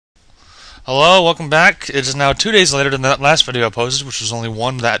Hello, welcome back. It is now 2 days later than that last video I posted, which was only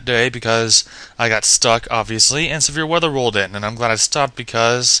one that day because I got stuck, obviously, and severe weather rolled in, and I'm glad I stopped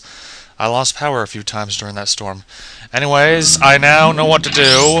because I lost power a few times during that storm. Anyways, I now know what to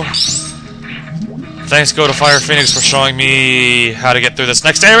do. Thanks go to Fire Phoenix for showing me how to get through this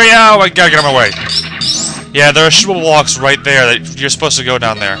next area. Oh, I gotta get on my way. Yeah, there are shootable blocks right there that you're supposed to go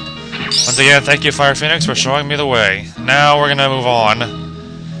down there. Once again, thank you, Fire Phoenix, for showing me the way. Now we're gonna move on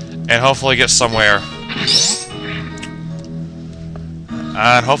and hopefully get somewhere.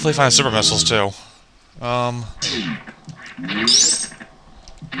 And hopefully find super missiles too.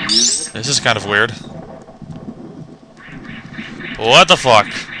 This is kind of weird. What the fuck?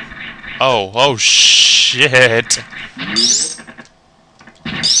 Oh shit.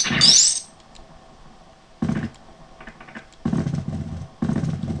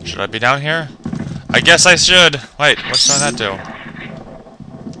 Should I be down here? I guess I should. Wait, what's that do?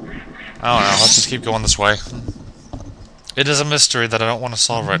 I don't know, let's just keep going this way. It is a mystery that I don't want to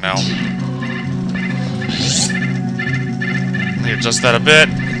solve right now. Let me adjust that a bit.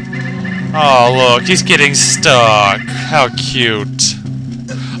 Oh, look, he's getting stuck. How cute.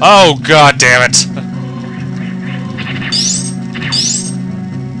 Oh, god damn it.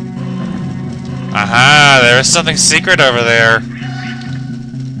 Aha, there is something secret over there.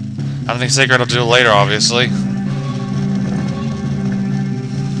 Something secret I'll do later, obviously.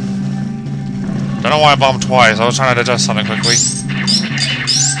 Don't know why I bombed twice. I was trying to adjust something quickly.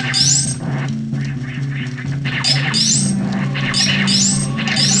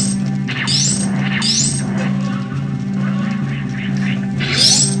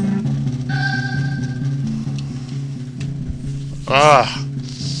 Ugh.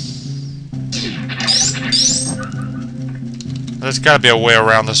 There's gotta be a way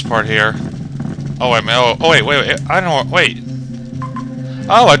around this part here. Oh, wait, wait. I don't know. Wait.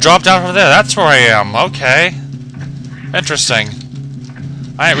 Oh, I dropped down from there. That's where I am. Okay. Interesting.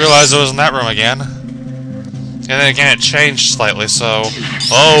 I didn't realize it was in that room again. And then again, it changed slightly, so...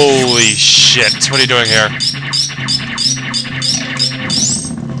 Holy shit. What are you doing here?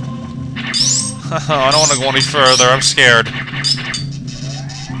 I don't want to go any further. I'm scared.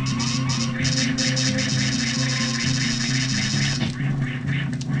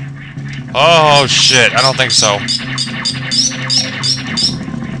 Oh, shit. I don't think so.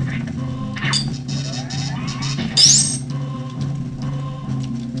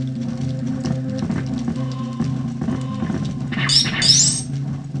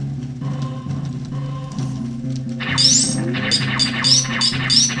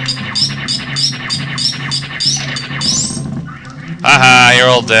 Haha, you're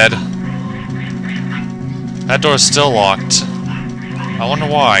all dead. That door's still locked. I wonder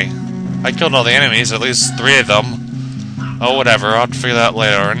why. I killed all the enemies, at least 3 of them. Oh, whatever, I'll have to figure that out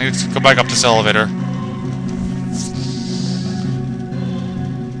later. I need to go back up this elevator.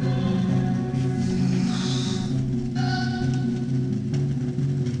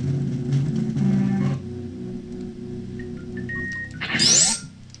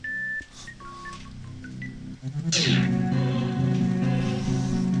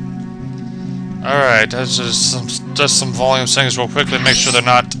 Alright, that's just some volume settings real quickly, make sure they're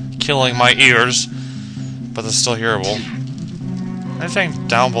not killing my ears, but they're still hearable. Anything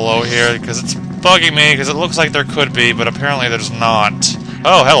down below here? Because it's bugging me, because it looks like there could be, but apparently there's not.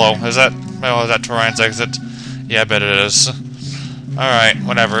 Oh, hello. Is that Torian's exit? Yeah, I bet it is. Alright,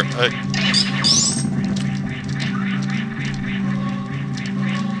 whatever.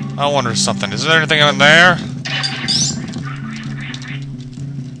 I wonder something. Is there anything in there?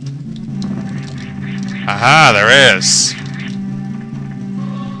 Aha, there is.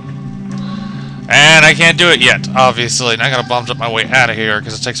 And I can't do it yet, obviously. And I gotta bomb jump my way out of here,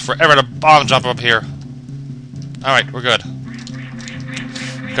 because it takes forever to bomb jump up here. Alright, we're good.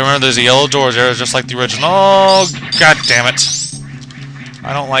 Remember, there's a yellow door there, just like the original. Oh, god damn it.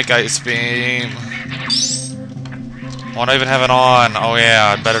 I don't like Ice Beam. Why do I even have it on? Oh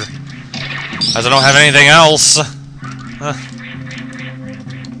yeah, I'd better... As I don't have anything else.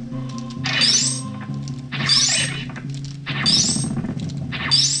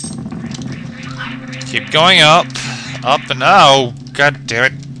 Keep going up, and oh, god damn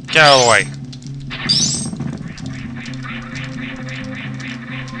it, get out of the way.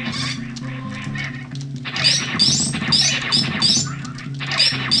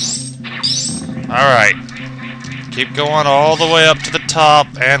 Alright, keep going all the way up to the top,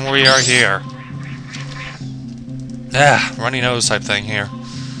 and we are here. Ah, runny nose type thing here.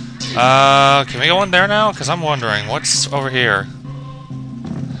 Can we go in there now? Because I'm wondering, what's over here?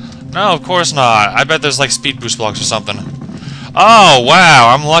 No, of course not. I bet there's like speed boost blocks or something. Oh,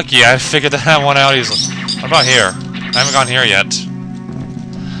 wow, I'm lucky. I figured that one out easily. What about here? I haven't gone here yet.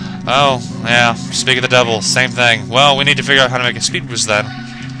 Oh, yeah, speak of the devil, same thing. Well, we need to figure out how to make a speed boost then.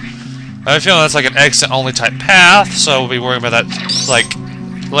 I have a feeling that's like an exit-only type path, so we'll be worrying about that, like,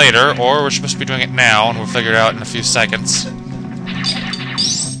 later, or we're supposed to be doing it now, and we'll figure it out in a few seconds.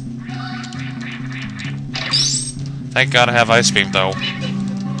 Thank God I have Ice Beam, though.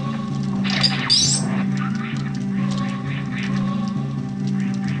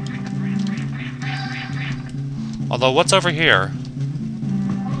 Although, what's over here?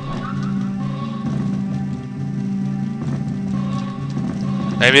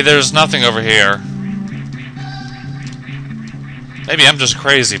 Maybe there's nothing over here. Maybe I'm just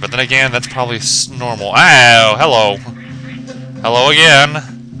crazy, but then again, that's probably normal. Ow! Hello. Hello again.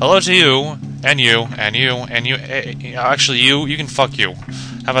 Hello to you, and you, and you, and you. Actually, you can fuck you.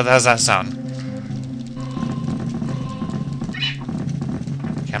 How about that? How's that sound?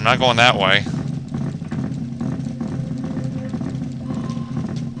 Okay, I'm not going that way.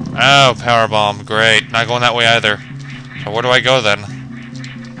 Oh, power bomb. Great. Not going that way either. So where do I go then?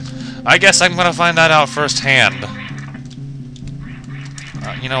 I guess I'm gonna find that out firsthand.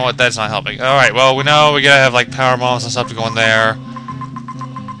 You know what? That's not helping. Alright, well, we know we gotta have, like, power bombs and stuff to go in there.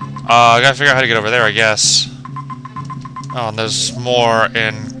 I gotta figure out how to get over there, I guess. Oh, and there's more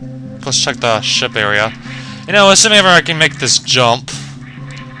in... Let's check the ship area. You know, assuming ever I can make this jump.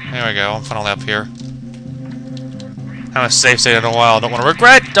 There we go, I'm finally up here. I haven't safe stated in a while, don't want to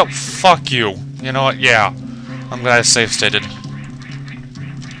regret! Oh, fuck you! You know what? Yeah. I'm glad I safe stated.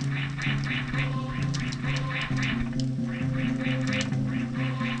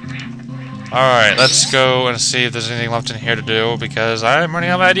 Alright, let's go and see if there's anything left in here to do, because I'm running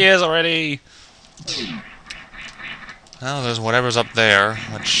out of ideas already! Well, there's whatever's up there,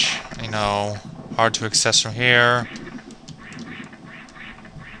 which, you know, hard to access from here.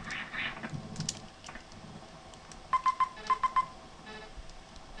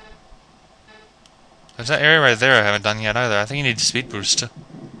 There's that area right there I haven't done yet either. I think you need speed boost.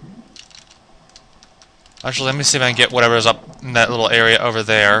 Actually, let me see if I can get whatever's up in that little area over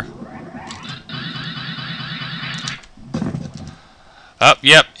there. Oh,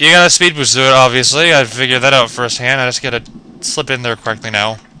 yep, you got a speed boost to it, obviously. I figured that out firsthand. I just gotta slip in there correctly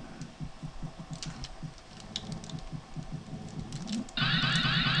now.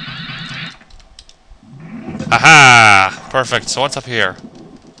 Aha! Perfect. So what's up here?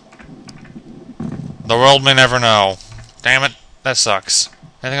 The world may never know. Damn it, that sucks.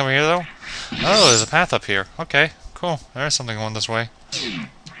 Anything over here, though? Oh, there's a path up here. Okay, cool. There's something going this way.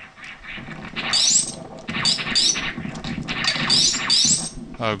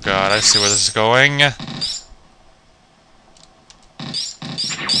 Oh god, I see where this is going.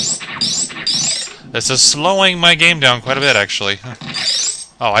 This is slowing my game down quite a bit, actually.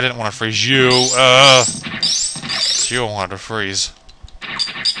 Oh, I didn't want to freeze you. It's you I wanted to freeze.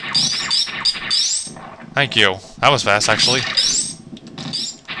 Thank you. That was fast, actually.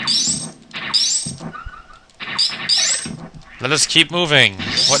 Let us keep moving.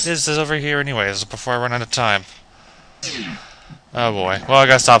 What is this over here anyways, before I run out of time? Oh boy. Well, I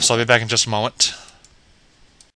gotta stop, so I'll be back in just a moment.